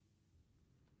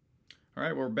All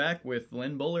right, we're back with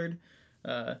Lynn Bullard.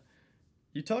 Uh,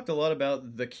 you talked a lot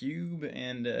about the Cube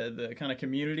and the kind of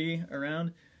community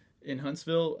around in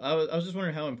Huntsville. I was just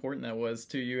wondering how important that was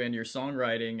to you and your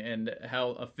songwriting, and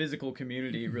how a physical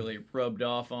community really rubbed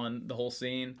off on the whole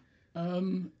scene.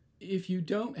 If you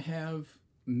don't have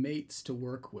mates to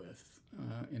work with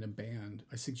in a band,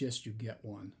 I suggest you get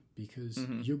one, because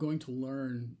you're going to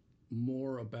learn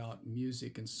more about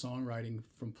music and songwriting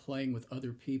from playing with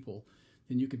other people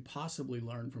than you could possibly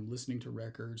learn from listening to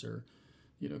records, or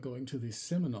going to the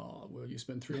seminar where you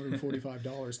spend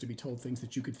 $345 to be told things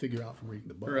that you could figure out from reading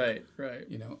the book. Right, right.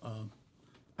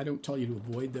 I don't tell you to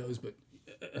avoid those, but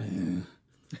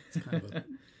it's kind of a...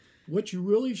 What you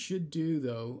really should do,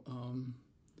 though,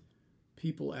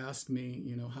 people ask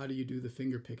me, how do you do the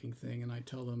finger picking thing? And I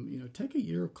tell them, take a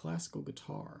year of classical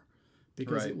guitar,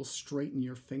 because it will straighten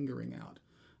your fingering out.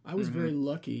 I was very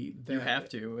lucky that... You have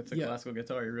to. With the classical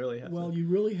guitar, you really have to. Well, you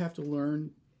really have to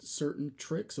learn certain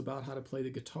tricks about how to play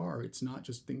the guitar. It's not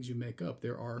just things you make up.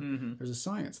 There's a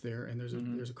science there, and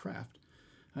there's a craft.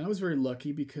 And I was very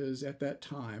lucky because at that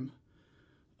time,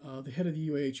 the head of the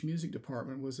UAH music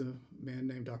department was a man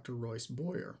named Dr. Royce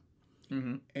Boyer.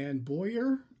 And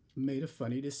Boyer made a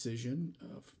funny decision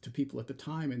to people at the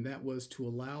time, and that was to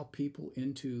allow people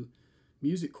into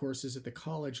music courses at the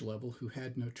college level who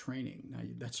had no training. Now,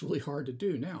 that's really hard to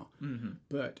do now.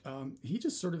 But he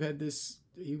just sort of had this...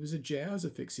 He was a jazz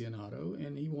aficionado,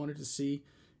 and he wanted to see,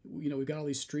 we've got all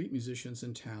these street musicians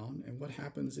in town, and what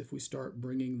happens if we start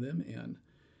bringing them in?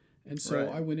 And so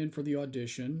I went in for the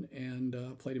audition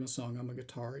and played him a song on my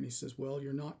guitar, and he says, well,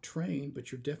 you're not trained,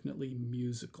 but you're definitely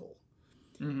musical.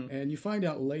 And you find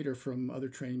out later from other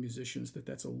trained musicians that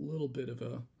that's a little bit of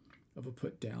a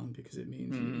put down, because it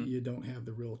means you don't have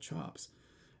the real chops.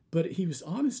 But he was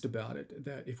honest about it,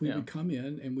 that if we would come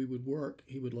in and we would work,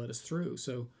 he would let us through.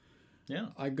 So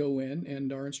I go in,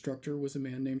 and our instructor was a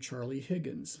man named Charlie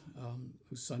Higgins,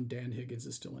 whose son Dan Higgins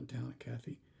is still in town,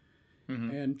 Kathy.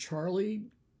 And Charlie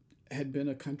had been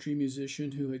a country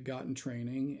musician who had gotten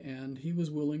training, and he was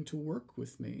willing to work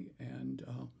with me. And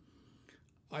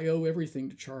I owe everything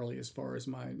to Charlie as far as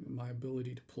my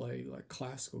ability to play like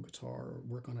classical guitar or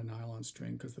work on a nylon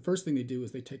string, because the first thing they do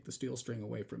is they take the steel string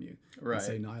away from you and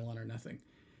say nylon or nothing.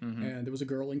 And there was a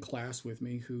girl in class with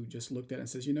me who just looked at it and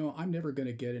says, I'm never going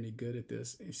to get any good at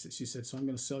this. And she said, so I'm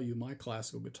going to sell you my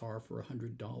classical guitar for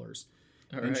 $100.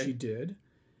 And she did.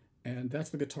 And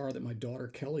that's the guitar that my daughter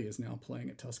Kelly is now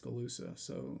playing at Tuscaloosa.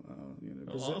 So,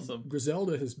 awesome.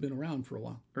 Griselda has been around for a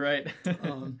while. Right.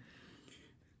 And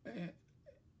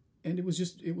it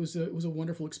was a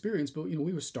wonderful experience. But,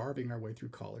 we were starving our way through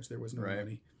college. There was no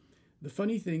money. The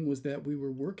funny thing was that we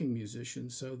were working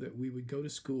musicians, so that we would go to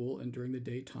school, and during the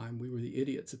daytime, we were the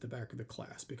idiots at the back of the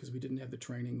class because we didn't have the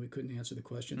training. We couldn't answer the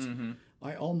questions.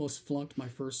 I almost flunked my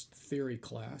first theory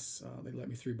class. They let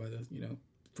me through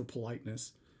for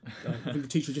politeness. I think the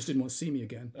teacher just didn't want to see me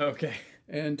again. Okay.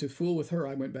 And to fool with her,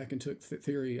 I went back and took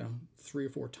theory 3 or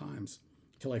 4 times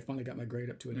until I finally got my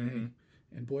grade up to an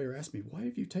A. And Boyer asked me, why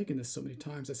have you taken this so many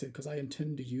times? I said, because I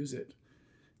intend to use it.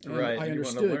 And I understood. You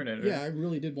want to learn it, right? Yeah, I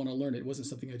really did want to learn it. It wasn't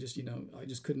something I just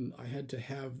couldn't. I had to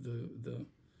have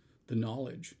the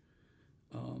knowledge,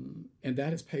 and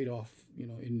that has paid off,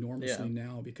 enormously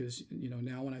now, because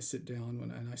now when I sit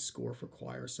down and I score for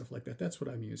choir, stuff like that, that's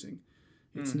what I'm using.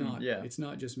 It's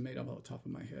not just made up off the top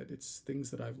of my head. It's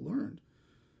things that I've learned.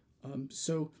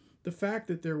 So the fact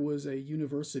that there was a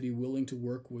university willing to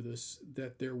work with us,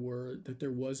 that there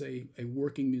was a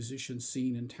working musician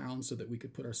scene in town, so that we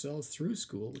could put ourselves through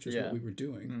school, which is what we were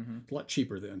doing. It's a lot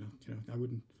cheaper then. I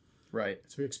wouldn't. Right.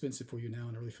 It's very expensive for you now,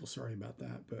 and I really feel sorry about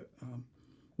that. But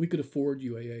we could afford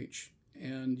UAH,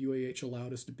 and UAH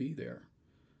allowed us to be there.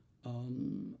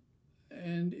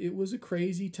 And it was a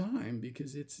crazy time,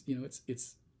 because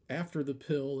it's after the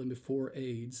pill and before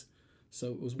AIDS. So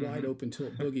it was wide open till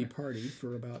Boogie Party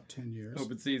for about 10 years.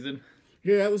 Open season.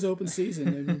 Yeah, it was open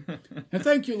season. And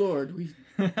thank you, Lord. We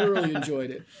thoroughly enjoyed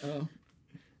it.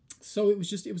 So it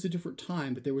was a different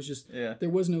time, but there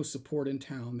was no support in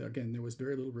town. Again, there was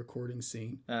very little recording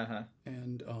scene.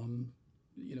 And,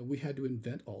 we had to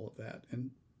invent all of that.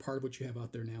 And part of what you have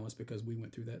out there now is because we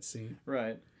went through that scene.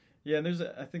 Right. Yeah, and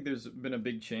I think there's been a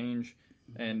big change,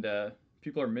 and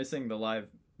people are missing the live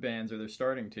bands, or they're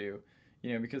starting to.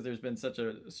 Because there's been such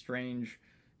a strange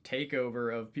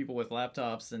takeover of people with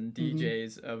laptops and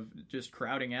DJs of just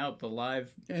crowding out the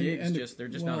live gigs. They're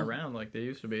just not around like they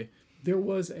used to be. There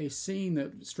was a scene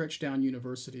that stretched down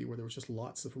University where there was just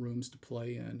lots of rooms to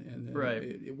play in, and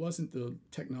it wasn't the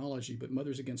technology, but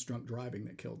Mothers Against Drunk Driving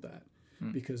that killed that,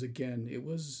 because again, it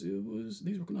was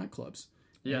these were nightclubs.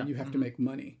 Yeah. And you have to make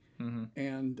money.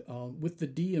 And with the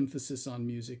de-emphasis on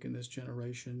music in this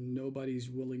generation, nobody's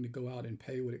willing to go out and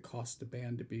pay what it costs a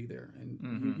band to be there.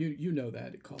 And you know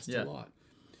that. It costs a lot.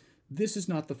 This is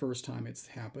not the first time it's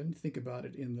happened. Think about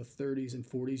it. In the 30s and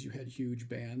 40s, you had huge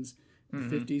bands. In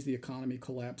the 50s, the economy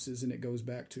collapses and it goes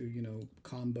back to,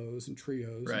 combos and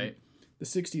trios. Right. And the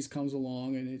 60s comes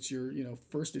along and it's your,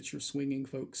 first it's your swinging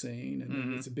folk scene, and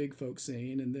then it's a big folk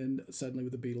scene, and then suddenly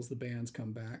with the Beatles, the bands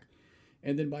come back.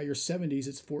 And then by your 70s,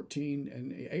 it's 14,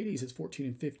 and 80s, it's 14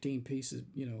 and 15 pieces,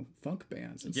 funk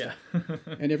bands and stuff.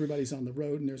 And everybody's on the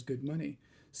road and there's good money.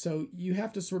 So you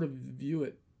have to sort of view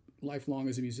it lifelong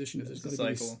as a musician. As there's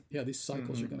going to be these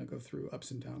cycles you're going to go through, ups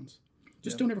and downs.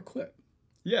 Just don't ever quit.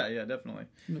 Yeah, definitely.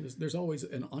 There's always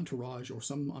an entourage or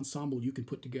some ensemble you can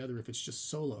put together if it's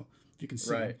just solo, if you can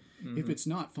sing. Right. If it's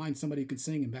not, find somebody who can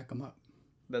sing and back them up.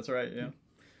 That's right, yeah.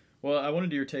 Well, I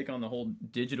wanted your take on the whole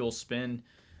digital spin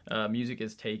music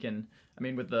has taken. I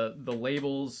mean, with the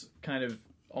labels kind of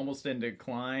almost in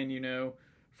decline,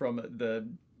 from the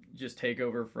just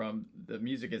takeover from the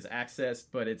music is accessed,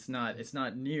 but it's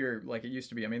not near like it used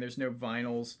to be. I mean, there's no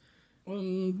vinyls.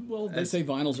 Well, they say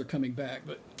vinyls are coming back,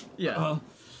 but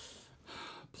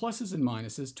pluses and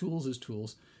minuses, tools is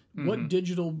tools. What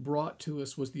digital brought to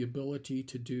us was the ability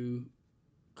to do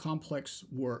complex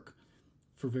work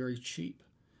for very cheap.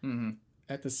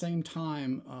 At the same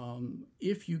time,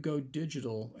 if you go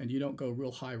digital and you don't go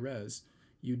real high res,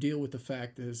 you deal with the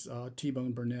fact, as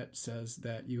T-Bone Burnett says,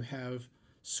 that you have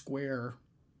square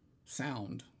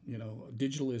sound.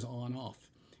 Digital is on off.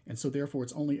 And so therefore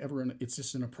it's only ever it's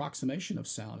just an approximation of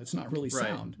sound. It's not really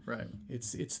sound. Right.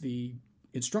 It's the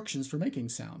instructions for making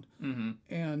sound.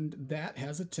 And that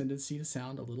has a tendency to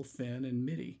sound a little thin and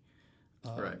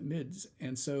mids.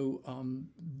 And so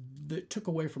that took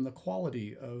away from the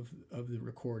quality of the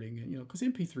recording, because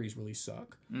MP3s really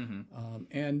suck.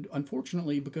 And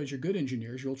unfortunately, because you're good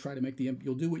engineers, you'll try to make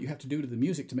you'll do what you have to do to the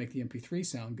music to make the MP3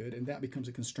 sound good, and that becomes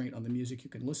a constraint on the music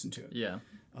you can listen to. Yeah.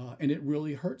 And it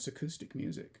really hurts acoustic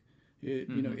music.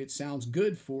 It sounds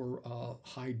good for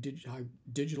high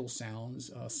digital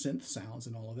sounds, synth sounds,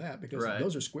 and all of that, because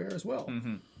those are square as well.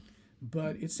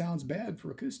 But it sounds bad for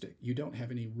acoustic. You don't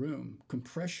have any room.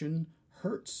 Compression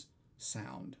hurts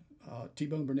sound.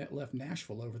 T-Bone Burnett left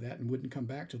Nashville over that and wouldn't come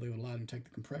back till they would allow him to take the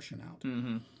compression out.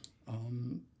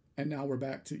 And now we're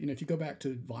back to, if you go back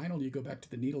to vinyl, you go back to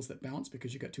the needles that bounce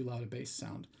because you got too loud a bass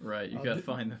sound. Right, you got to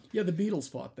find them. Yeah, the Beatles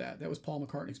fought that. That was Paul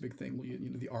McCartney's big thing,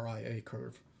 the RIA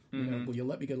curve. Will you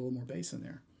let me get a little more bass in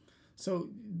there? So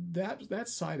that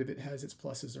side of it has its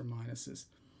pluses or minuses.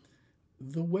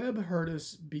 The web hurt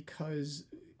us because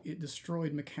it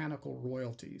destroyed mechanical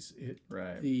royalties.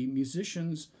 The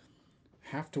musicians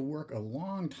have to work a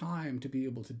long time to be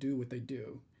able to do what they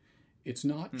do. It's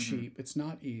not cheap. It's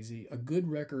not easy. A good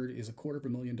record is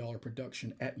 $250,000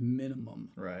 production at minimum.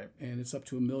 Right. And it's up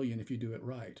to $1 million if you do it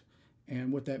right.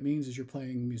 And what that means is you're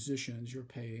paying musicians, you're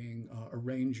paying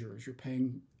arrangers, you're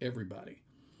paying everybody.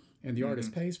 And the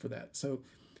artist pays for that. So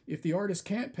if the artist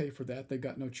can't pay for that, they've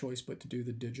got no choice but to do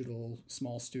the digital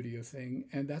small studio thing.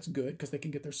 And that's good because they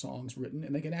can get their songs written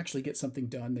and they can actually get something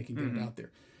done. They can get it out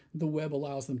there. The web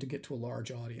allows them to get to a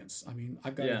large audience. I mean,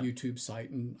 I've got a YouTube site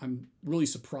and I'm really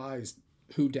surprised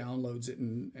who downloads it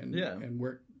and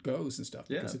where it goes and stuff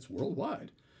because it's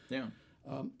worldwide. Yeah.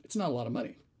 It's not a lot of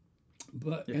money.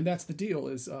 But and that's the deal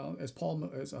is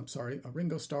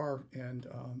Ringo Starr and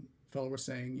fellow were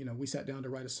saying, we sat down to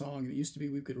write a song, and it used to be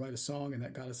we could write a song and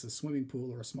that got us a swimming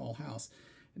pool or a small house.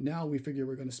 Now we figure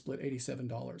we're going to split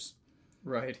 $87.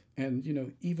 Right. And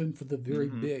even for the very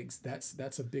bigs,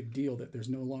 that's a big deal that there's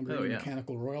no longer any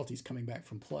mechanical royalties coming back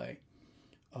from play.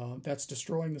 That's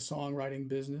destroying the songwriting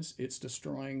business. It's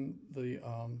destroying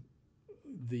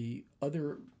the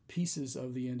other pieces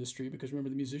of the industry because remember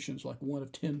the musician's like one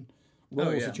of 10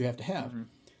 roles that you have to have.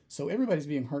 So everybody's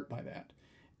being hurt by that.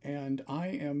 And I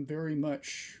am very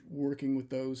much working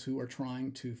with those who are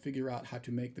trying to figure out how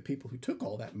to make the people who took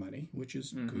all that money, which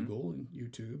is Google and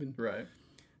YouTube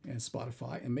and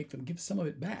Spotify, and make them give some of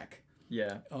it back.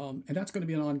 Yeah. And that's going to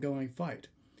be an ongoing fight.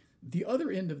 The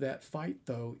other end of that fight,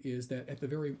 though, is that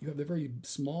you have the very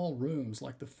small rooms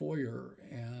like the Foyer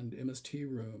and MST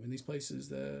Room and these places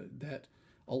that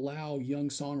allow young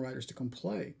songwriters to come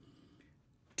play.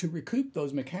 To recoup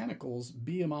those mechanicals,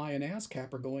 BMI and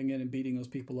ASCAP are going in and beating those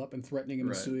people up and threatening them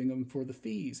and suing them for the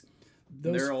fees.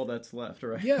 They're all that's left,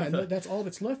 right? Yeah, and that's all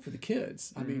that's left for the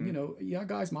kids. I mean,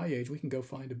 guys my age, we can go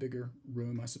find a bigger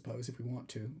room, I suppose, if we want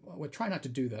to. I try not to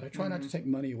do that. I try not to take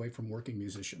money away from working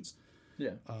musicians.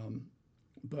 Yeah.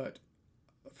 But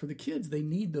for the kids, they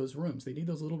need those rooms. They need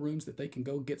those little rooms that they can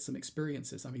go get some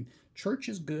experiences. I mean, church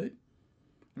is good.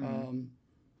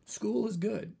 School is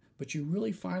good, but you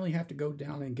really finally have to go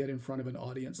down and get in front of an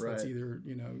audience that's either,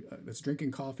 that's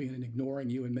drinking coffee and ignoring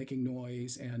you and making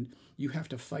noise, and you have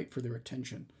to fight for their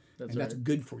attention. That's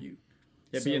good for you.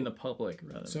 Yeah, be in the public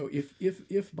rather. So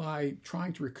if by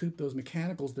trying to recoup those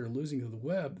mechanicals they're losing to the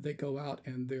web, they go out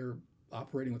and they're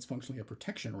operating what's functionally a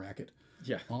protection racket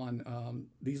on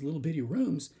these little bitty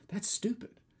rooms, that's stupid.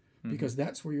 Because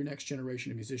that's where your next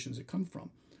generation of musicians have come from.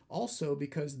 Also,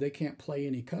 because they can't play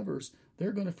any covers,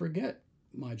 they're going to forget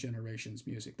my generation's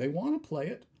music. They want to play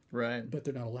it, but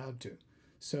they're not allowed to.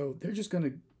 So they're just going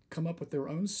to come up with their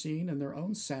own scene and their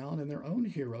own sound and their own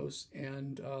heroes,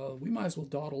 and we might as well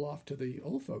dawdle off to the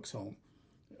old folks' home,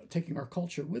 taking our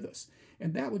culture with us.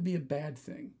 And that would be a bad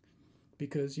thing,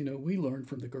 because, we learned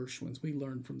from the Gershwins, we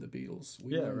learned from the Beatles.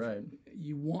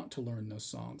 You want to learn those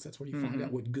songs. That's where you find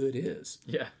out what good is.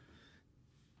 Yeah.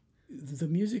 The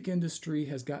music industry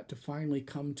has got to finally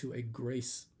come to a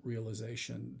grace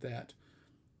realization that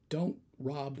don't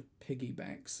rob piggy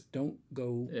banks. Don't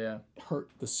go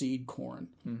hurt the seed corn.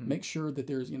 Make sure that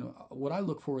there's, what I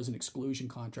look for is an exclusion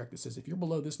contract that says if you're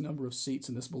below this number of seats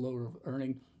and this below of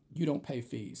earning, you don't pay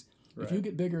fees. If you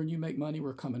get bigger and you make money,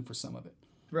 we're coming for some of it.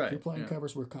 If you're playing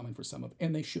covers, we're coming for some of it.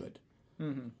 And they should.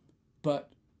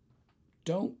 But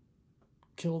don't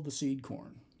kill the seed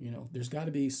corn. There's got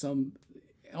to be some...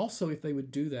 Also, if they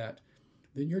would do that,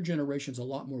 then your generation's a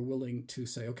lot more willing to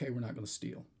say, okay, we're not going to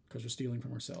steal because we're stealing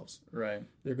from ourselves.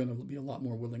 They're going to be a lot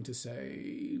more willing to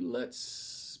say,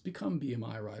 let's become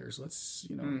BMI writers. Let's,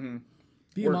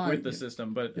 BMI, work with the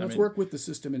system. But let's work with the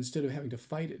system instead of having to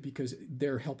fight it, because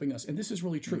they're helping us. And this is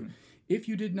really true. If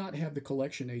you did not have the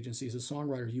collection agency as a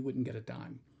songwriter, you wouldn't get a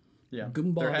dime. Yeah,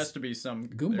 there has to be some...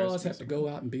 Goombas have to go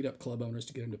out and beat up club owners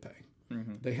to get them to pay.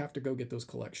 They have to go get those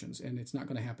collections, and it's not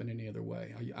going to happen any other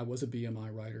way. I was a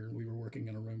BMI writer, and we were working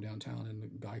in a room downtown, and the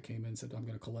guy came in and said, I'm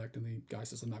going to collect, and the guy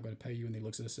says, I'm not going to pay you, and he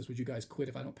looks at us and says, would you guys quit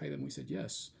if I don't pay them? We said,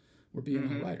 yes, we're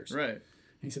BMI writers. And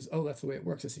he says, oh, that's the way it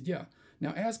works. I said, yeah.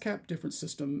 Now, ASCAP, different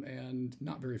system, and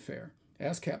not very fair.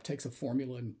 ASCAP takes a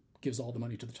formula and gives all the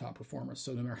money to the top performers,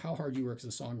 so no matter how hard you work as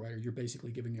a songwriter, you're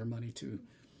basically giving your money to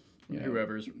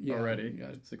whoever's already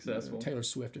successful. Taylor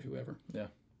Swift or whoever. Yeah.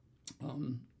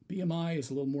 BMI is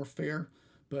a little more fair,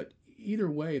 but either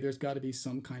way, there's got to be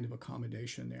some kind of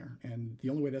accommodation there. And the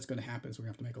only way that's going to happen is we're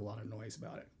going to have to make a lot of noise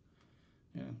about it.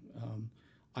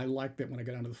 I like that when I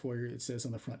go down to the foyer, it says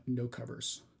on the front, no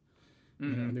covers.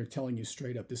 And they're telling you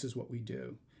straight up, this is what we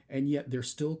do. And yet they're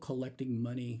still collecting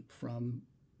money from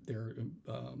their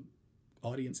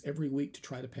audience every week to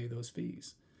try to pay those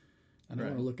fees. And I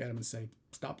want to look at them and say,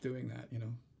 stop doing that,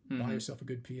 buy yourself a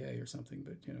good PA or something.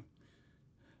 But,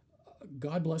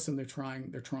 God bless them, they're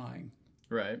trying.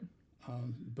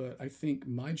 But I think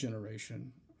my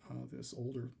generation, this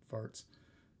older farts,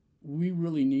 we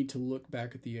really need to look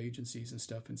back at the agencies and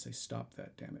stuff and say, stop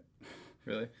that, damn it.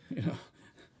 Really?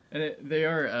 And they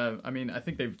are, I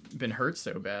think they've been hurt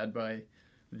so bad by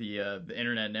the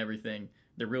internet and everything.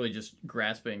 They're really just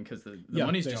grasping because the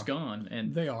money's just gone.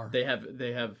 And they are. They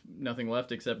have nothing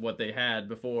left except what they had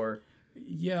before.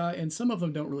 Yeah, and some of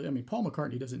them don't really, Paul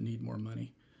McCartney doesn't need more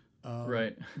money.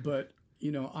 But,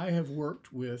 I have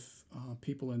worked with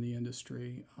people in the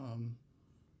industry,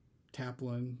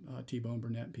 Taplin, T-Bone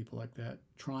Burnett, and people like that,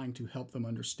 trying to help them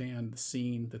understand the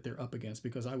scene that they're up against,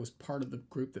 because I was part of the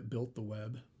group that built the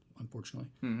web, unfortunately.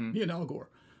 Me and Al Gore.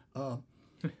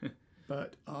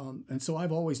 And so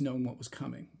I've always known what was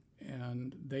coming.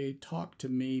 And they talk to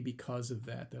me because of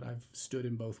that I've stood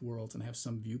in both worlds and have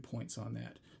some viewpoints on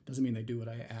that. Doesn't mean they do what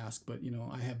I ask, but,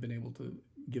 I have been able to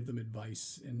give them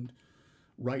advice and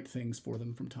write things for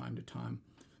them from time to time.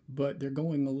 But they're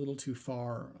going a little too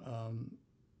far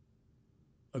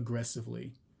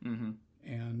aggressively.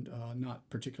 And not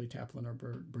particularly Taplin or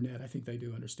Burnett. I think they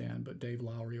do understand, but Dave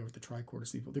Lowry or the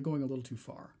Tricordus people, they're going a little too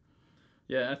far.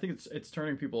 Yeah, I think it's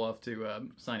turning people off to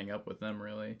signing up with them,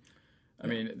 really. I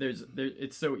mean,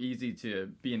 it's so easy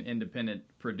to be an independent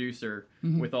producer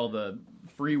with all the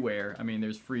freeware. I mean,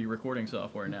 there's free recording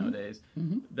software nowadays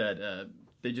that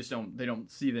they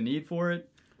don't see the need for it,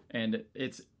 and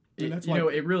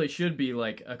it really should be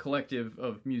like a collective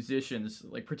of musicians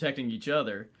like protecting each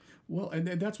other. Well, and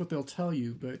that's what they'll tell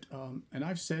you. But and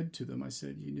I've said to them, I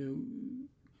said,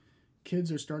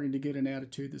 kids are starting to get an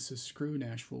attitude that says, "Screw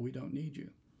Nashville, we don't need you.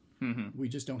 We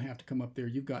just don't have to come up there.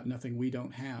 You've got nothing we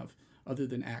don't have." Other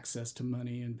than access to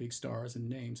money and big stars and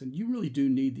names. And you really do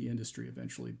need the industry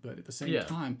eventually, but at the same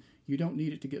time, you don't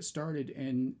need it to get started,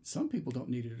 and some people don't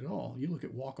need it at all. You look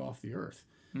at Walk Off the Earth,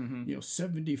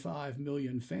 75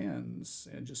 million fans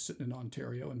and just sitting in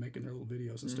Ontario and making their little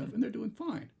videos and stuff, and they're doing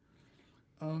fine.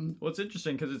 Well, it's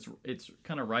interesting because it's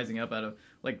kind of rising up out of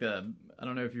like I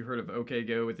don't know if you've heard of OK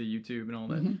Go with the YouTube and all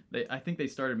that. I think they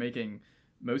started making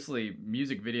mostly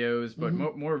music videos, but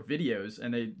more videos,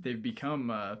 and they've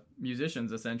become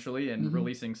musicians essentially and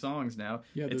releasing songs now.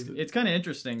 Yeah, it's kind of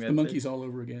interesting that the monkeys all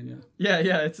over again.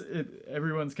 Yeah.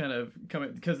 Everyone's kind of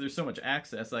coming because there's so much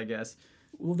access, I guess.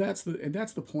 Well, that's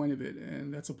the point of it,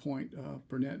 and that's a point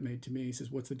Burnett made to me. He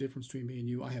says, "What's the difference between me and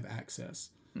you? I have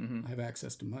access. I have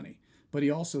access to money." But he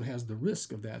also has the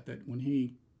risk of that when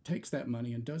he takes that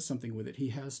money and does something with it, he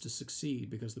has to succeed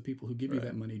because the people who give you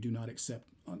that money do not accept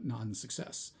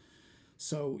non-success.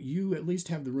 So you at least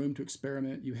have the room to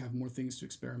experiment. You have more things to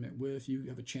experiment with. You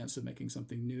have a chance of making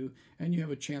something new, and you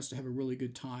have a chance to have a really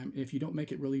good time. And if you don't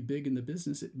make it really big in the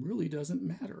business, it really doesn't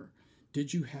matter.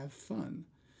 Did you have fun?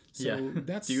 So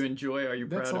that's. Do you enjoy? Are you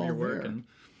proud of your work?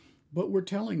 But we're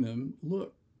telling them,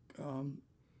 look,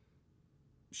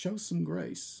 show some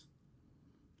grace.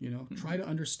 Try to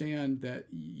understand that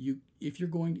if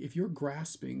you're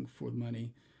grasping for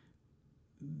money,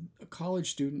 a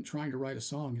college student trying to write a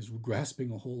song is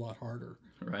grasping a whole lot harder,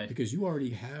 right? Because you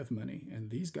already have money, and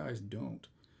these guys don't,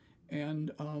 and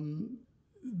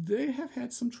they have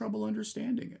had some trouble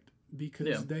understanding it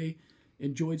because they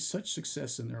enjoyed such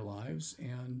success in their lives,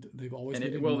 and they've always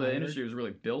been admired. The industry was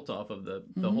really built off of the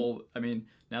whole. I mean,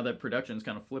 now that production's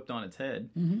kind of flipped on its head,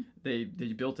 they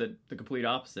built it the complete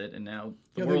opposite, and now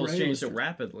the world's changed so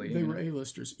rapidly. They were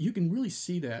A-listers. You can really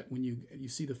see that when you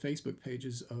see the Facebook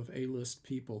pages of A-list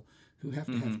people who have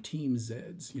to have Team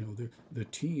Zs. The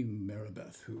Team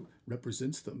Maribeth who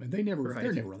represents them, and they're never on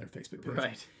their Facebook page.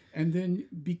 Right. And then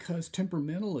because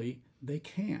temperamentally they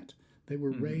can't. They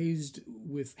were raised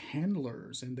with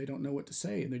handlers, and they don't know what to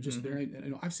say, and they're just there.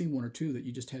 I've seen one or two that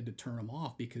you just had to turn them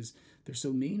off because they're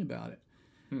so mean about it.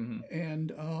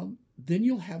 And then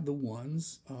you'll have the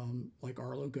ones like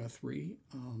Arlo Guthrie,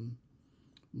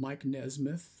 Mike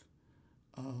Nesmith,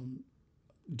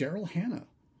 Daryl Hannah,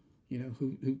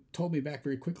 who told me back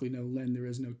very quickly, "No, Len, there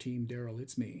is no Team Daryl,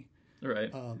 it's me."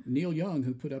 Right. Neil Young,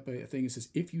 who put up a thing that says,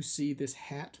 "If you see this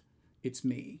hat, it's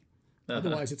me.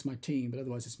 Otherwise, it's my team, but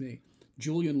otherwise, it's me."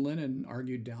 Julian Lennon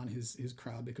argued down his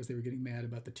crowd because they were getting mad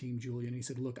about the Team Julian. He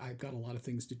said, "Look, I've got a lot of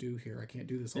things to do here. I can't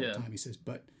do this all the time." He says,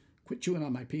 "But quit chewing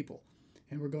on my people."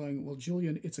 And we're going, "Well,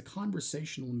 Julian, it's a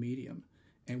conversational medium,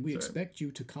 and we expect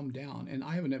you to come down." And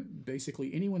I haven't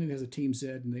basically anyone who has a Team Z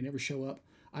and they never show up,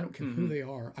 I don't care who they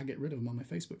are, I get rid of them on my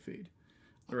Facebook feed.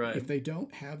 Right. If they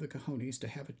don't have the cojones to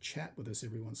have a chat with us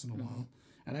every once in a while,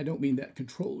 and I don't mean that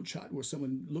controlled chat where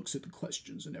someone looks at the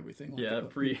questions and everything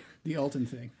like the Alton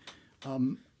thing.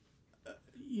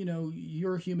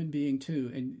 You're a human being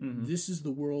too, and this is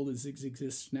the world as it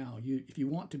exists now. If you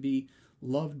want to be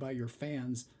loved by your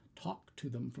fans, talk to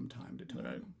them from time to time.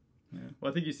 Right. Yeah. Well,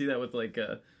 I think you see that with like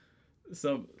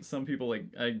some people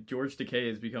like George Takei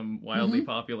has become wildly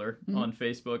popular on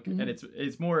Facebook, and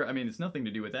it's more. I mean, it's nothing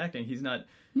to do with acting. He's not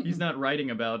writing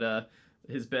about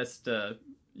his best.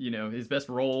 His best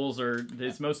roles or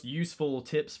his most useful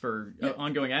tips for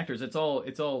ongoing actors. It's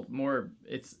all more.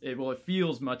 It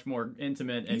feels much more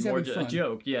intimate and more a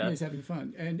joke. Yeah, he's having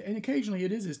fun, and occasionally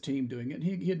it is his team doing it. And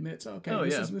he admits, okay,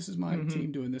 this is my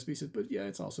team doing this. But he says, but yeah,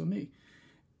 it's also me.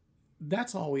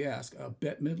 That's all we ask.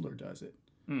 Bette Midler does it.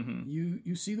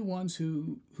 You see the ones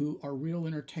who are real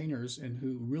entertainers and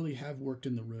who really have worked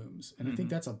in the rooms, and I think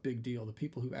that's a big deal. The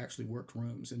people who actually worked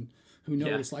rooms and who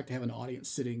know what it's like to have an audience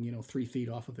sitting 3 feet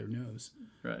off of their nose,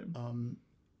 right? And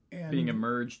being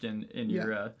immersed in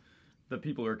your the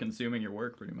people who are consuming your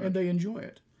work pretty much, and they enjoy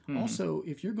it. Also,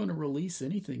 if you're going to release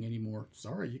anything anymore,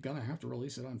 sorry, you're going to have to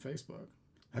release it on Facebook.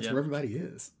 That's where everybody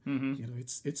is.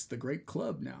 It's the great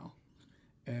club now,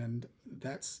 and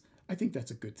I think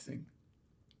that's a good thing.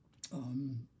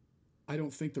 I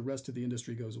don't think the rest of the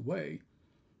industry goes away,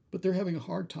 but they're having a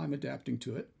hard time adapting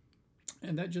to it.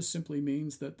 And that just simply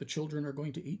means that the children are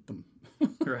going to eat them.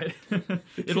 Right.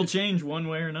 It'll change one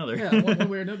way or another. one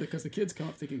way or another, because the kids come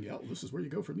up thinking, this is where you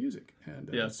go for music. And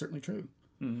that's certainly true.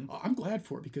 I'm glad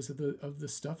for it because of the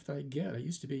stuff that I get. I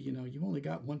used to be, you only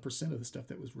got 1% of the stuff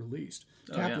that was released.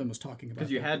 Taplin was talking about that.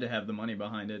 Because you had to have the money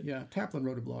behind it. Yeah, Taplin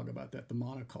wrote a blog about that, the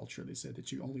monoculture. They said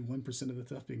that only 1% of the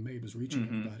stuff being made was reaching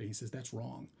everybody. He says that's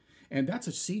wrong. And that's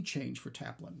a sea change for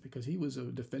Taplin because he was a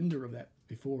defender of that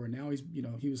before. And now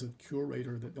he was a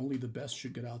curator that only the best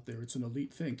should get out there. It's an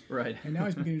elite thing. Right. And now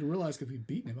he's beginning to realize, because we've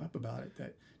beaten him up about it,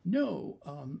 that no,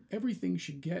 everything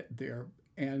should get there.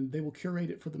 And they will curate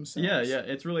it for themselves. Yeah,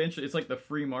 it's really interesting. It's like the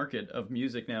free market of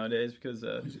music nowadays because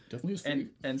it definitely is free.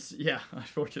 And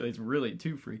unfortunately, it's really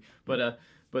too free. But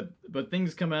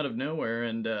things come out of nowhere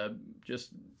and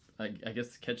just I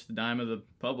guess catch the dime of the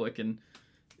public, and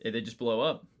they just blow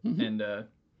up. Mm-hmm. And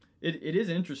it is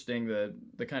interesting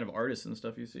the kind of artists and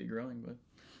stuff you see growing. But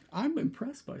I'm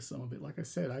impressed by some of it. Like I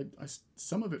said, I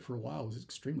some of it for a while was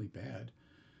extremely bad.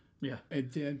 yeah,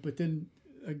 But then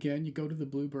again, you go to the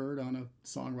Bluebird on a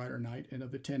songwriter night, and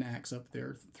of the 10 acts up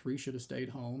there, 3 should have stayed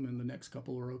home, and the next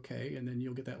couple were okay, and then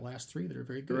you'll get that last 3 that are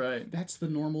very good. Right. That's the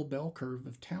normal bell curve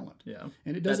of talent. yeah,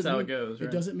 And it doesn't that's how mean, it goes. Right?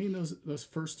 It doesn't mean those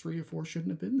first 3 or 4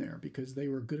 shouldn't have been there because they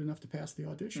were good enough to pass the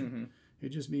audition. Mm-hmm. It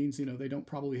just means they don't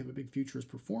probably have a big future as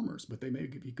performers, but they may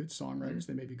be good songwriters.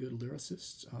 They may be good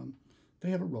lyricists. They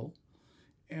have a role.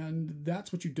 And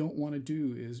that's what you don't want to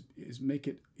do is make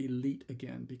it elite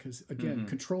again, because again,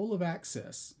 control of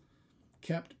access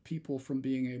kept people from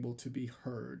being able to be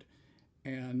heard,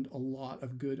 and a lot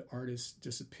of good artists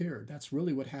disappeared. That's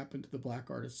really what happened to the black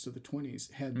artists of the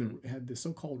 20s. Had the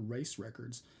so-called race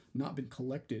records not been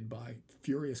collected by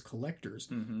furious collectors,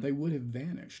 they would have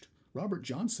vanished. Robert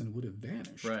Johnson would have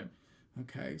vanished. Right.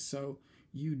 Okay, so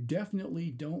you definitely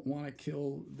don't want to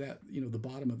kill that, the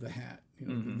bottom of the hat.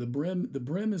 The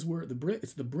brim is where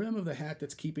it's the brim of the hat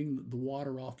that's keeping the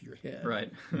water off your head.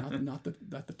 Right. not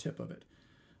the tip of it.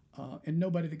 And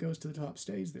nobody that goes to the top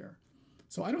stays there.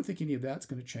 So I don't think any of that's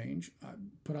going to change.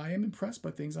 But I am impressed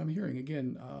by things I'm hearing.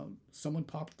 Again, someone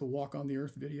popped the Walk on the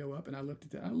Earth video up, and I looked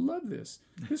at that. I love this.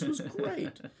 This was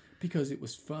great because it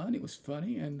was fun, it was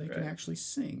funny, and they can actually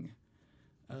sing.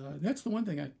 That's the one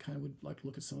thing I kind of would like to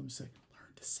look at someone and say,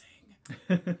 learn to sing.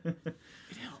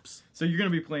 It helps. So you're going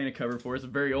to be playing a cover for us, a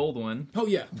very old one. Oh,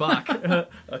 yeah. Bach,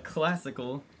 a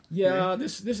classical. Yeah,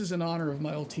 this is in honor of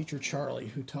my old teacher, Charlie,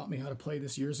 who taught me how to play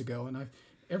this years ago. And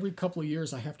every couple of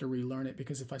years, I have to relearn it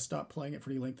because if I stop playing it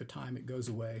for any length of time, it goes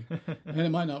away. And it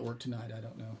might not work tonight. I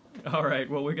don't know. All right.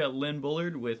 Well, we got Lynn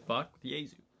Bullard with Bach with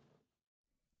Jesu.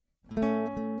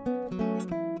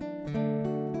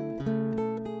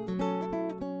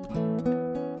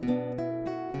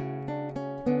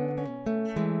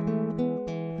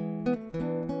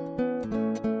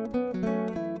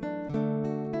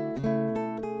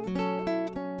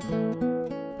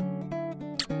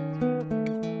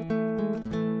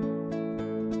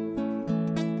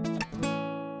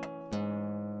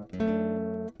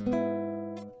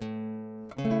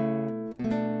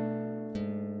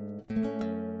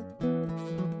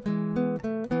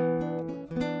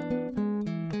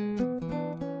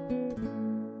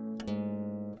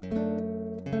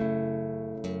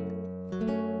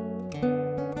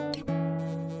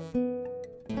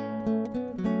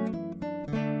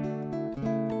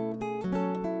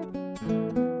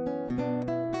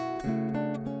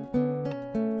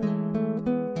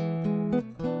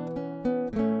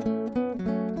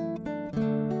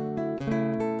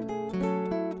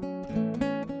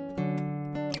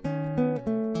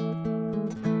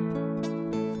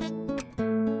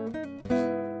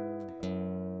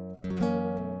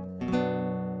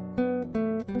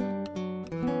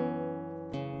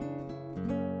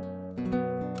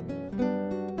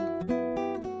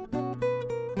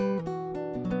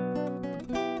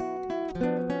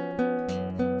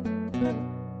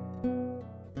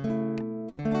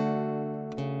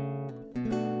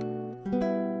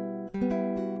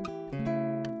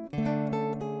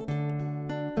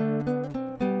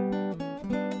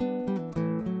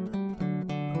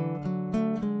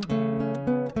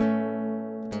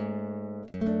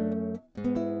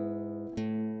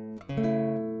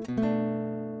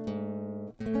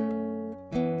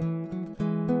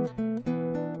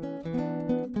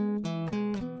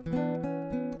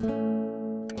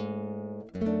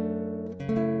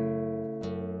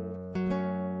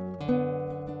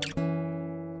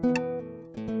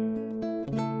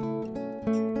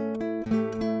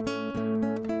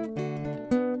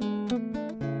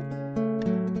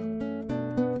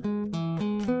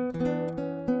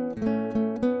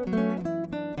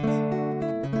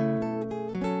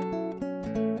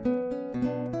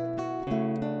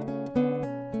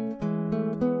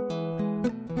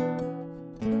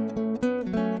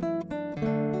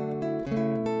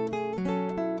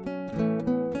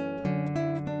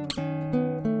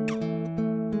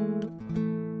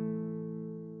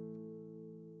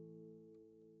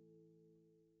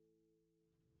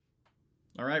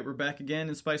 All right, we're back again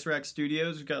in Spice Rack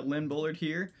Studios. We've got Lynn Bullard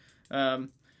here.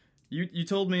 You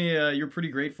told me you're pretty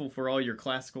grateful for all your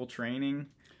classical training,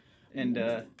 and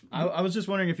I was just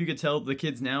wondering if you could tell the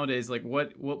kids nowadays, like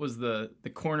what was the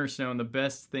cornerstone, the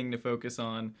best thing to focus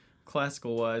on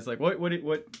classical wise? Like what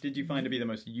did you find to be the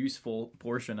most useful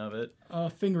portion of it?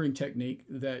 Fingering technique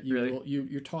that Really?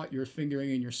 you're taught your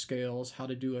fingering and your scales, how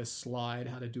to do a slide,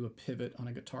 how to do a pivot on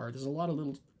a guitar. There's a lot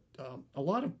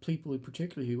of people,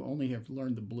 particularly who only have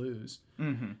learned the blues,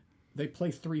 Mm-hmm. they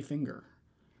play 3-finger.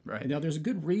 Right. And now there's a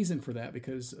good reason for that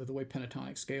because of the way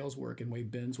pentatonic scales work and the way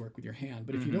bends work with your hand.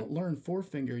 But if you don't learn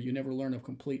four-finger, you never learn a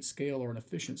complete scale or an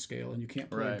efficient scale, and you can't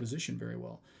play in position very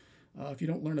well. If you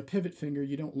don't learn a pivot finger,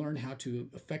 you don't learn how to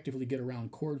effectively get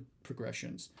around chord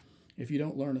progressions. If you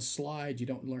don't learn a slide, you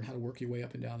don't learn how to work your way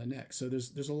up and down the neck. So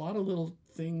there's a lot of little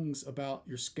things about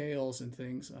your scales and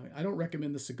things. I don't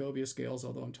recommend the Segovia scales,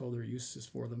 although I'm told there are uses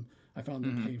for them. I found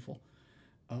them painful.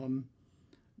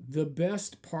 The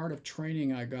best part of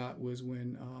training I got was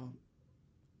when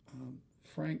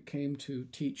Frank came to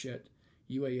teach at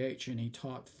UAH, and he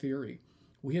taught theory.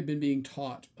 We had been being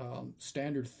taught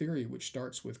standard theory, which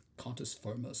starts with cantus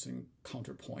firmus and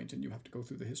counterpoint, and you have to go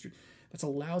through the history. That's a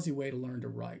lousy way to learn to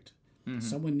write.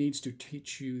 Someone needs to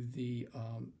teach you the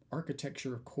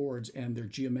architecture of chords and their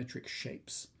geometric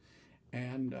shapes.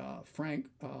 And Frank,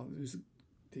 who's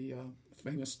the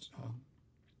famous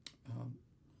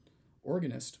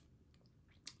organist,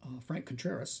 Frank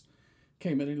Contreras,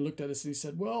 came in and he looked at us and he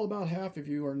said, well, about half of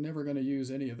you are never going to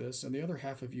use any of this, and the other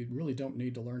half of you really don't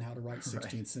need to learn how to write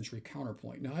 16th century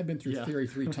counterpoint. Now, I've been through theory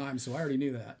 3 times, so I already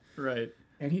knew that. Right.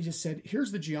 And he just said,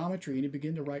 here's the geometry, and he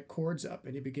began to write chords up,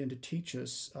 and he began to teach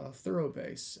us thorough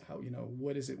bass, how,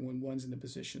 what is it when 1's in the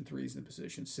position, 3's in the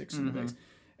position, 6 in the bass.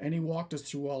 And he walked us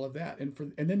through all of that.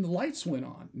 And then the lights went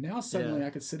on. Now suddenly I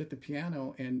could sit at the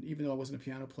piano, and even though I wasn't a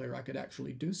piano player, I could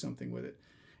actually do something with it.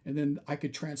 And then I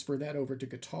could transfer that over to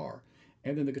guitar.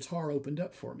 And then the guitar opened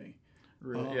up for me.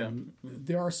 Really,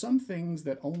 There are some things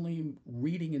that only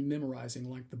reading and memorizing,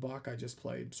 like the Bach I just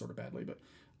played sort of badly, but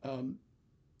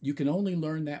you can only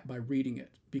learn that by reading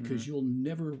it, because you'll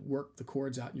never work the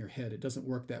chords out in your head. It doesn't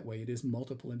work that way. It is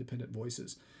multiple independent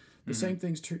voices. The same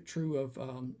thing's true of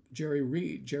Jerry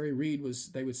Reed. Jerry Reed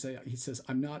he says,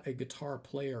 I'm not a guitar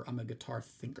player, I'm a guitar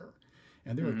thinker.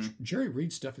 And there are Jerry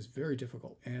Reed stuff is very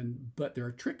difficult, but there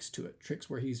are tricks to it, tricks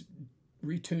where he's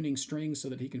retuning strings so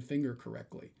that he can finger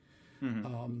correctly.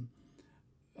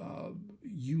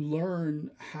 You learn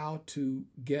how to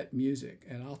get music,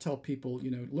 and I'll tell people,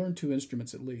 learn 2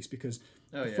 instruments at least, because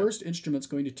the first instrument's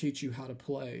going to teach you how to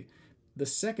play. The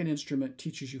second instrument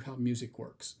teaches you how music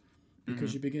works,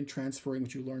 because you begin transferring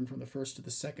what you learn from the first to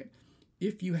the second.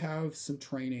 If you have some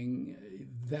training,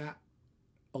 that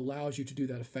allows you to do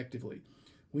that effectively.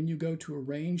 When you go to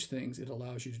arrange things, it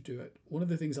allows you to do it. One of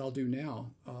the things I'll do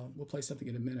now, we'll play something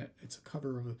in a minute. It's a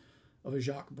cover of a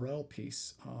Jacques Brel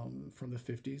piece from the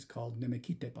 50s called Ne me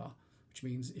quitte pas, which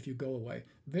means if you go away.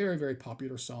 Very, very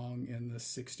popular song in the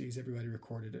 60s. Everybody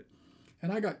recorded it.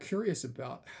 And I got curious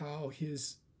about how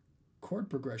his chord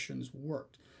progressions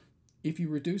worked. If you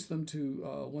reduce them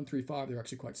to 1-3-5, they're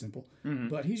actually quite simple.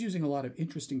 But he's using a lot of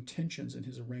interesting tensions in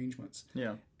his arrangements.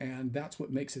 Yeah. And that's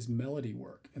what makes his melody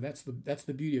work. And that's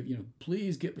the beauty of,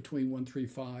 please get between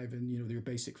 1-3-5 and, your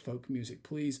basic folk music.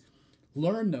 Please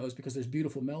learn those, because there's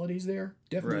beautiful melodies there.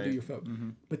 Definitely do your folk.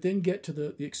 But then get to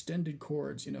the extended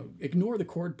chords, ignore the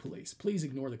chord police. Please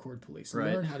ignore the chord police.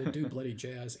 Right. Learn how to do bloody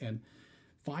jazz and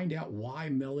find out why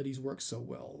melodies work so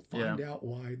well. Find out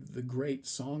why the great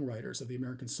songwriters of the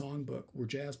American Songbook were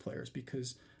jazz players,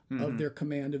 because of their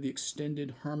command of the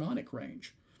extended harmonic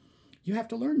range. You have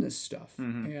to learn this stuff,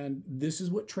 and this is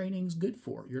what training's good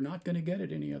for. You're not going to get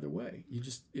it any other way.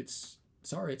 It's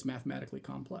mathematically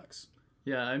complex.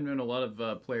 Yeah, I've known a lot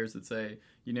of players that say,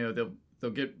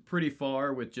 they'll get pretty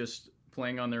far with just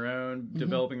playing on their own,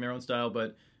 developing their own style,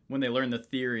 but when they learn the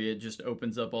theory, it just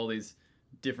opens up all these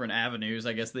different avenues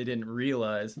I guess they didn't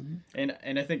realize. And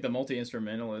I think the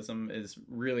multi-instrumentalism is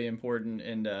really important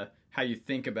in how you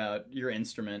think about your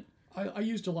instrument. I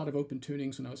used a lot of open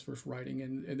tunings when I was first writing,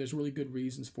 and there's really good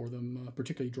reasons for them,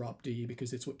 particularly drop D,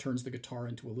 because it's what turns the guitar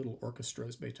into a little orchestra,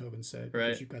 as Beethoven said,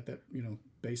 because you've got that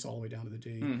bass all the way down to the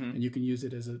D, and you can use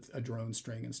it as a drone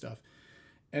string and stuff.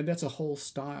 And that's a whole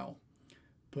style.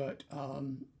 But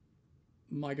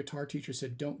my guitar teacher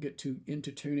said, don't get too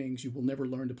into tunings. You will never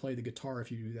learn to play the guitar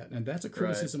if you do that. And that's a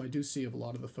criticism I do see of a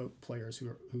lot of the folk players who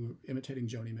are imitating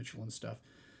Joni Mitchell and stuff,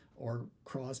 or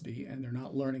Crosby, and they're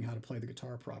not learning how to play the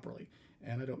guitar properly.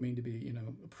 And I don't mean to be,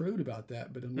 a prude about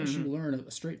that, but unless you learn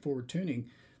a straightforward tuning,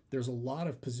 there's a lot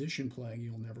of position playing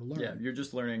you'll never learn. Yeah, you're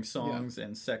just learning songs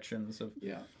and sections of...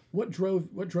 Yeah. What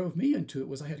drove me into it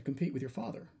was I had to compete with your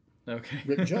father. Okay.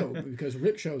 Rick Jobe, because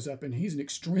Rick shows up and he's an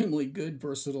extremely good,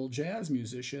 versatile jazz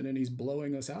musician, and he's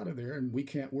blowing us out of there, and we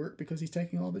can't work because he's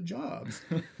taking all the jobs.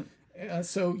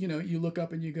 So you look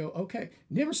up and you go, okay,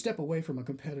 never step away from a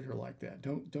competitor like that.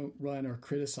 Don't run or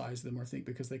criticize them or think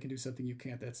because they can do something you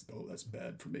can't. That's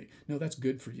bad for me. No, that's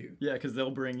good for you. Yeah, because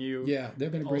they'll bring you. Yeah, they're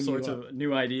going to bring all sorts of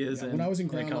new ideas. Yeah, and, when I was in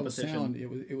Ground Level Sound,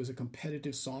 it was a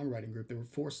competitive songwriting group. There were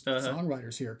 4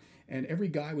 songwriters here, and every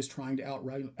guy was trying to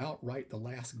outright the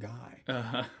last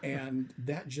guy, and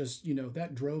that just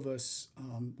that drove us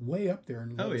way up there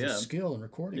in levels of skill and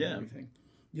recording and everything.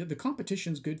 Yeah, the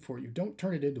competition's good for you. Don't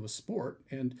turn it into a sport,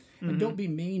 and don't be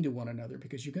mean to one another,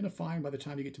 because you're going to find by the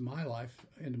time you get to my life,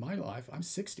 I'm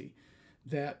 60,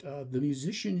 that the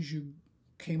musicians you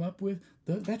came up with,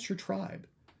 that's your tribe.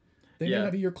 They may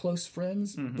not be your close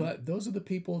friends, but those are the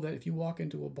people that if you walk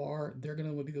into a bar, they're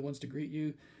going to be the ones to greet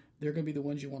you. They're going to be the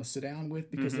ones you want to sit down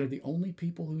with, because they're the only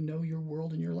people who know your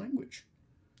world and your language.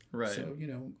 Right. So,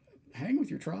 hang with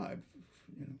your tribe.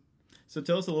 So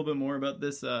tell us a little bit more about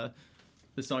this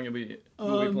the song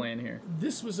we'll be playing here.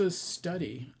 This was a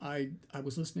study. I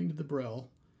was listening to the Brel.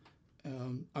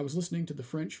 I was listening to the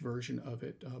French version of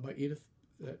it by Edith,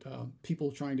 that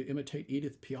people trying to imitate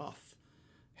Edith Piaf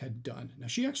had done. Now,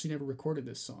 she actually never recorded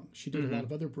this song. She did a lot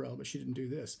of other Brel, but she didn't do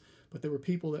this. But there were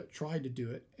people that tried to do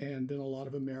it, and then a lot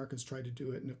of Americans tried to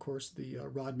do it. And, of course, the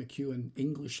Rod McEwen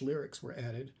English lyrics were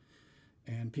added,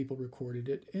 and people recorded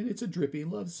it. And it's a drippy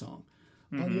love song.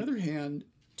 On the other hand,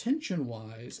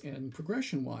 tension-wise and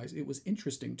progression-wise, it was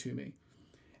interesting to me.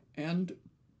 And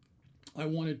I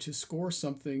wanted to score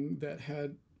something that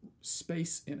had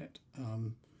space in it.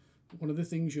 One of the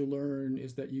things you learn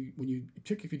is that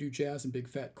particularly if you do jazz and big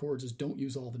fat chords, is don't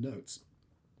use all the notes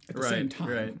at the same time.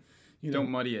 Right. Don't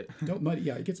muddy it. Don't muddy.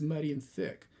 Yeah, it gets muddy and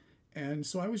thick. And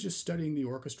so I was just studying the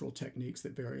orchestral techniques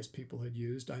that various people had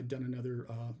used. I'd done another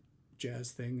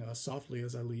jazz thing, Softly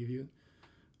As I Leave You,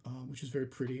 which was very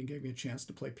pretty and gave me a chance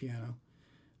to play piano.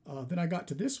 Then I got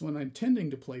to this one,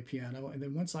 intending to play piano, and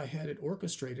then once I had it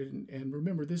orchestrated, and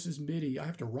remember, this is MIDI, I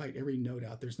have to write every note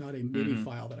out. There's not a MIDI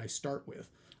file that I start with.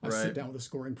 I sit down with a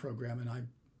scoring program, and I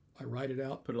write it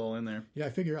out. Put it all in there. Yeah, I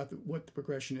figure out what the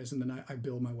progression is, and then I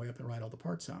build my way up and write all the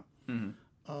parts out. And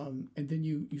then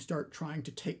you start trying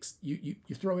to take, you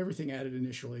throw everything at it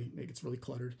initially, it gets really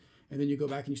cluttered, and then you go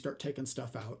back and you start taking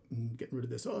stuff out and getting rid of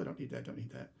this. Oh, I don't need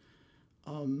that.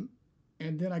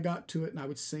 And then I got to it, and I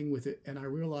would sing with it, and I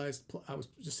realized I was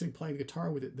just sitting playing the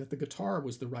guitar with it, that the guitar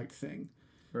was the right thing.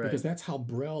 Right. Because that's how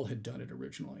Brel had done it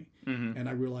originally. And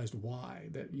I realized why.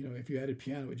 That, if you added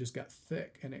piano, it just got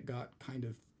thick, and it got kind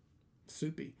of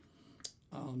soupy.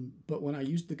 But when I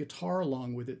used the guitar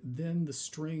along with it, then the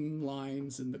string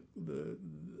lines and the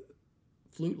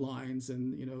flute lines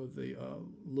and, the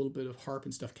little bit of harp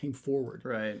and stuff came forward.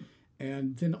 Right.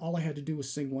 And then all I had to do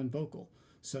was sing one vocal.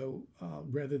 So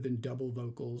rather than double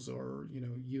vocals or,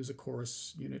 use a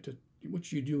chorus unit,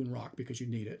 which you do in rock because you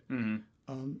need it,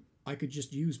 I could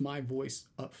just use my voice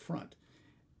up front.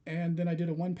 And then I did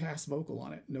a one-pass vocal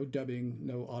on it. No dubbing,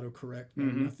 no autocorrect, no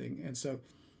nothing. And so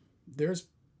there's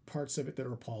parts of it that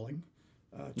are appalling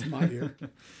to my ear.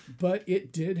 But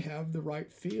it did have the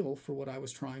right feel for what I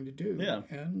was trying to do. Yeah.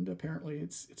 And apparently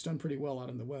it's done pretty well out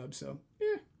on the web. So,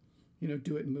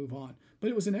 do it and move on. But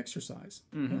it was an exercise.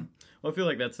 Well, I feel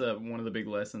like that's one of the big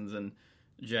lessons in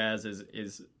jazz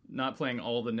is not playing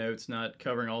all the notes, not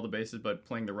covering all the bases, but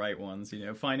playing the right ones.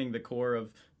 Finding the core of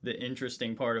the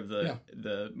interesting part of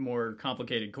the more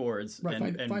complicated chords. Right,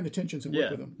 find the tensions and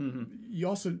work with them. You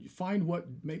also find what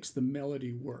makes the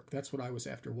melody work. That's what I was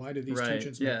after. Why do these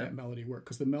tensions make that melody work?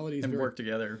 Because the melody is work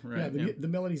together. Right. Yeah, the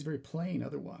melody is very plain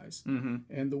otherwise,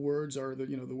 and the words are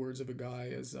the words of a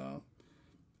guy as.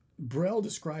 Brel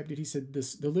described it. He said,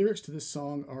 the lyrics to this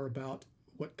song are about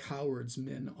what cowards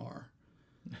men are.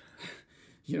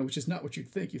 Which is not what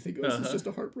you'd think. You think, this is just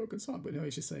a heartbroken song. But no,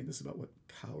 he's just saying this is about what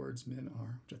cowards men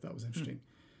are, which I thought was interesting.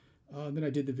 Then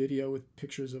I did the video with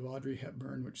pictures of Audrey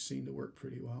Hepburn, which seemed to work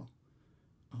pretty well.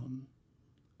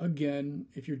 Again,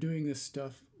 if you're doing this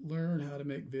stuff, learn how to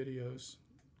make videos.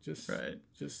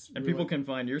 And people can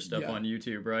find your stuff on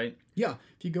YouTube, right? Yeah.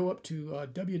 If you go up to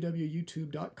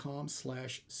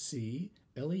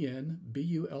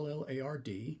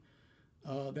www.com/CLENBULLARD,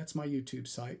 that's my YouTube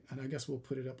site, and I guess we'll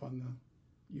put it up on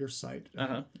your site.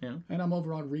 Yeah. And I'm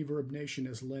over on Reverb Nation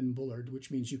as Len Bullard, which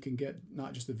means you can get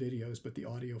not just the videos, but the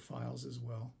audio files as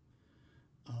well.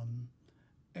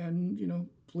 And,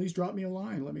 please drop me a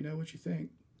line. Let me know what you think.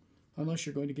 Unless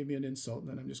you're going to give me an insult, and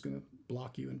then I'm just going to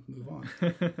block you and move on.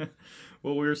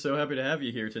 Well, we're so happy to have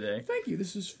you here today. Thank you.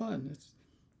 This is fun. It's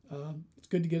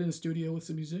good to get in a studio with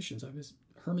some musicians. I was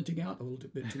hermiting out a little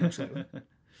bit too much lately.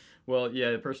 Well,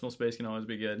 yeah, personal space can always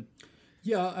be good.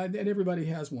 Yeah, and everybody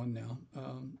has one now.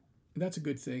 That's a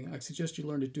good thing. I suggest you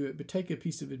learn to do it, but take a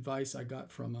piece of advice I got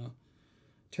from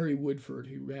Terry Woodford,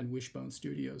 who ran Wishbone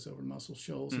Studios over in Muscle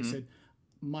Shoals. He said,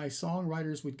 my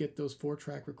songwriters would get those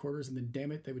 4-track recorders, and then,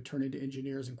 damn it, they would turn into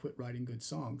engineers and quit writing good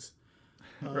songs.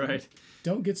 Right.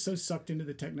 Don't get so sucked into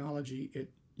the technology.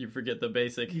 You forget the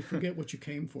basic. You forget what you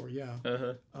came for, yeah.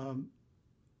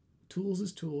 Tools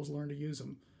is tools. Learn to use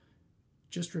them.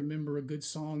 Just remember, a good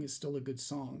song is still a good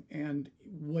song. And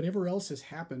whatever else has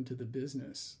happened to the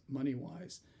business,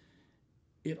 money-wise,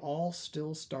 it all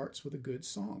still starts with a good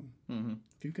song.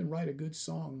 If you can write a good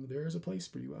song, there is a place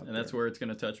for you out there. And that's where it's going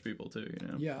to touch people too, you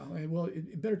know? Yeah, well,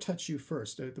 it better touch you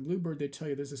first. At the Bluebird, they tell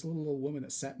you there's this little old woman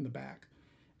that sat in the back,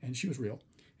 and she was real.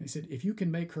 And they said, if you can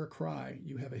make her cry,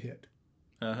 you have a hit.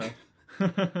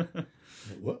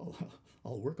 Well,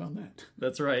 I'll work on that.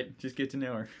 That's right. Just get to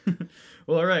know her.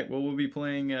 Well, all right. Well, we'll be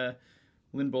playing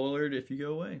Lynn Bullard, If You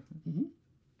Go Away.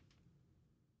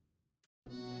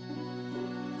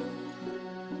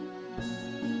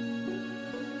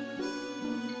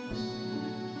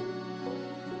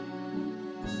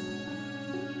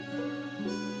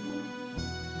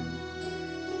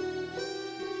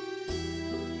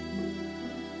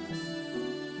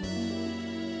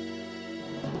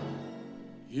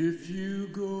 If you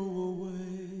go away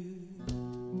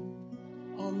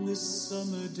on this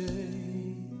summer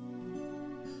day,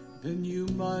 then you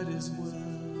might as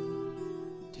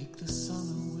well take the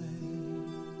sun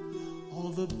away. All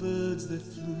the birds that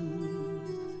flew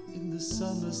in the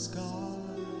summer sky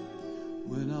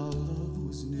when our love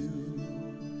was new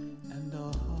and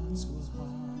our hearts were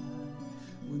high,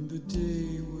 when the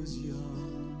day was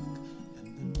young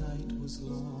and the night was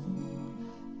long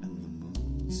and the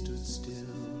moon stood still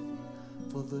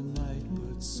for the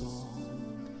nightbird's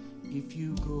song. If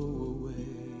you go away,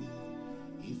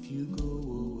 if you go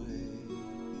away,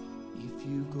 if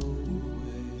you go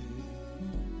away.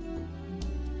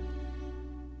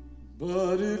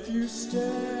 But if you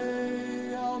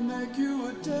stay, I'll make you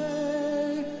a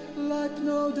day like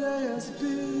no day has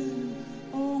been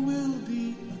or will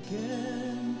be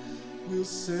again. We'll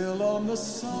sail on the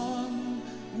sun,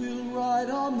 we'll ride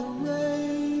on the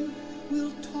rain,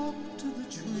 we'll talk to the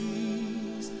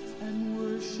trees and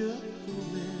worship the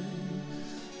wind.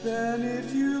 Then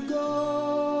if you go,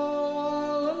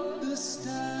 I'll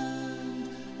understand.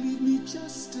 Leave me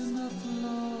just enough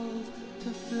love to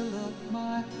fill up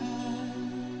my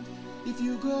hand. If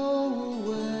you go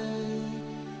away,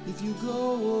 if you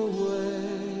go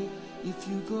away, if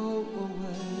you go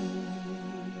away.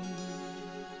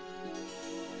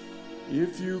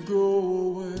 If you go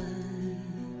away,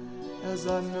 as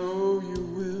I know you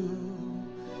will,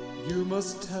 you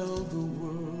must tell the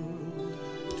world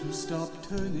to stop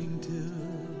turning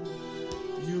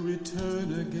till you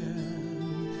return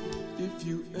again. If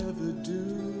you ever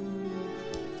do,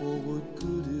 for what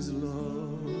good is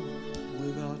love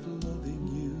without loving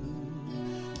you?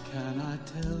 Can I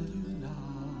tell you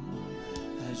now,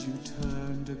 as you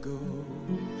turn to go,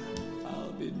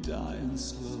 I'll be dying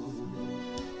slow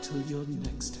till your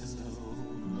next hello.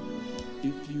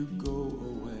 If you go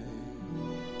away,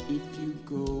 if you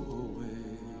go away,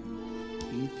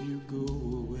 if you go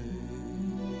away.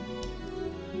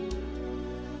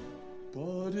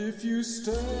 But if you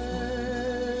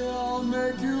stay, I'll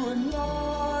make you a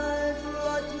night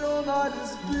like no night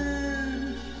has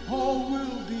been or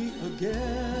will be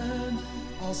again.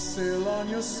 I'll sail on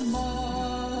your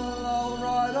smile, I'll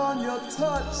ride on your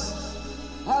touch,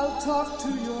 I'll talk to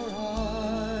your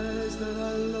eyes that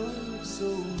I love so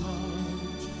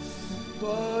much.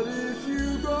 But if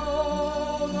you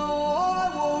go, no, I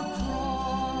won't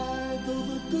cry, though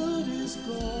the good is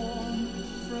gone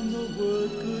from the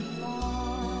word goodbye.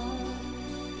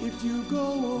 If you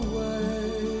go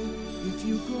away, if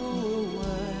you go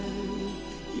away,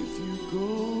 if you go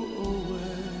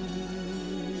away.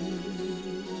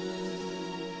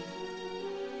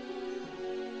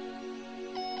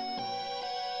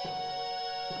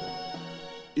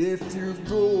 If you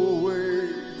go away,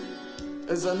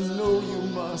 as I know you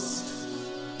must,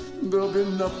 there'll be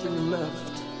nothing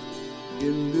left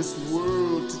in this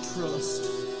world to trust.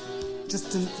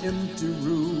 Just an empty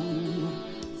room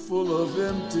full of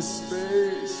empty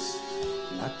space,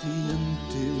 like the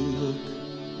empty look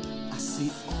I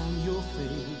see on your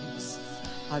face.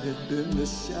 I'd have been the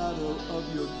shadow of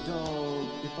your dog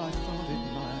if I thought it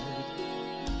might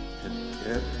have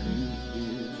kept me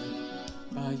here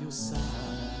by your side.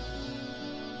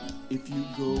 If you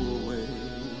go away,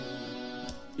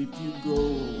 if you go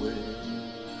away,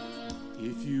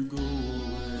 if you go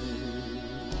away.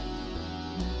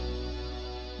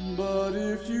 But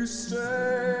if you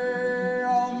stay,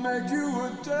 I'll make you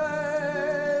a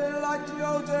day like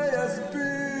no day has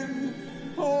been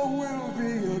or will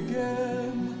be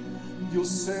again. You'll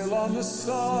on the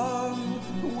sun,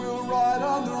 we'll ride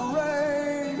on the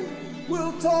rain,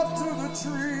 we'll talk to the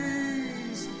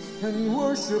trees and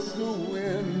worship the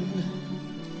wind.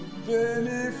 Then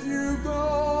if you go,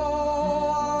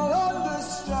 I'll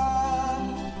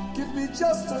understand. Give me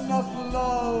just enough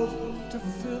love to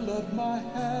fill up my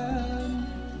hand.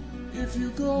 If you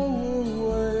go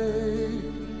away,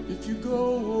 if you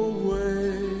go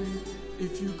away,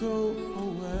 if you go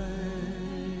away.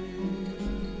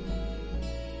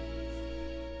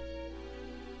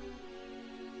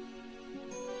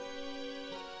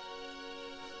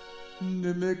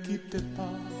 Ne me quittez pas,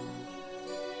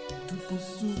 tout pour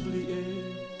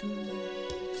s'oublier, tout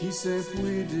qui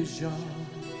s'enfuit déjà.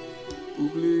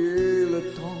 Oublier le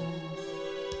temps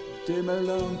des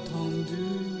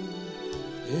malentendus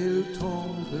et le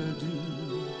temps perdu,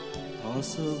 à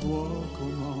savoir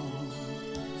comment.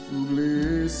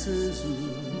 Oublier ces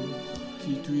jours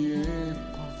qui tuaient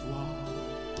parfois,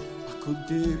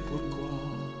 accoder pourquoi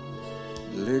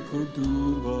l'écho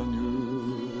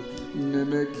d'Urbanur. Ne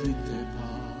me quittez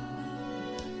pas,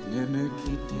 ne me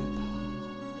quittez pas,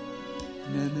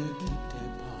 ne me quittez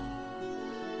pas,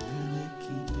 ne me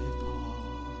quittez pas.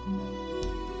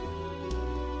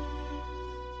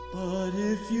 But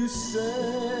if you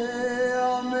say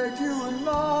I'll make you a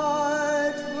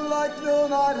night like no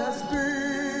night has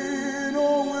been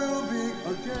or will be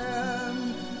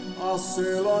again, I'll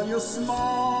sail on your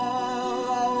smile,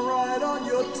 I'll ride on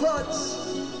your touch,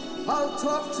 I'll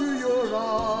talk to your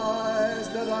eyes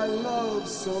that I love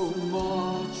so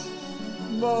much.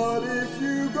 But if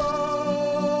you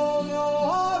go, no,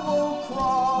 I won't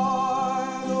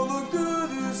cry. No, the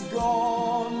good is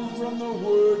gone from the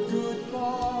word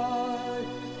goodbye.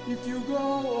 If you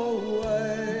go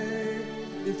away,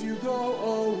 if you go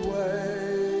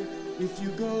away, if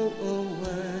you go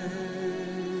away.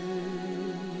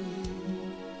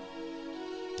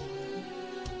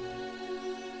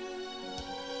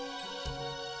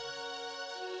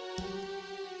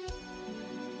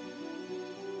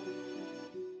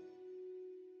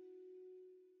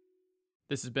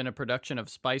 This has been a production of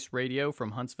Spice Radio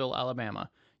from Huntsville, Alabama.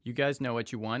 You guys know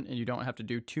what you want, and you don't have to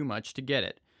do too much to get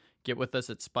it. Get with us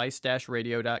at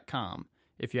spice-radio.com.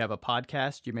 If you have a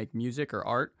podcast, you make music or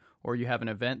art, or you have an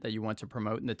event that you want to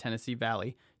promote in the Tennessee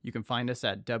Valley, you can find us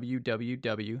at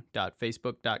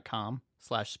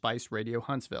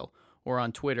www.facebook.com/spiceradiohuntsville or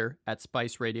on Twitter at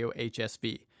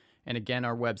spiceradiohsv. And again,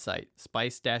 our website,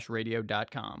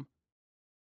 spice-radio.com.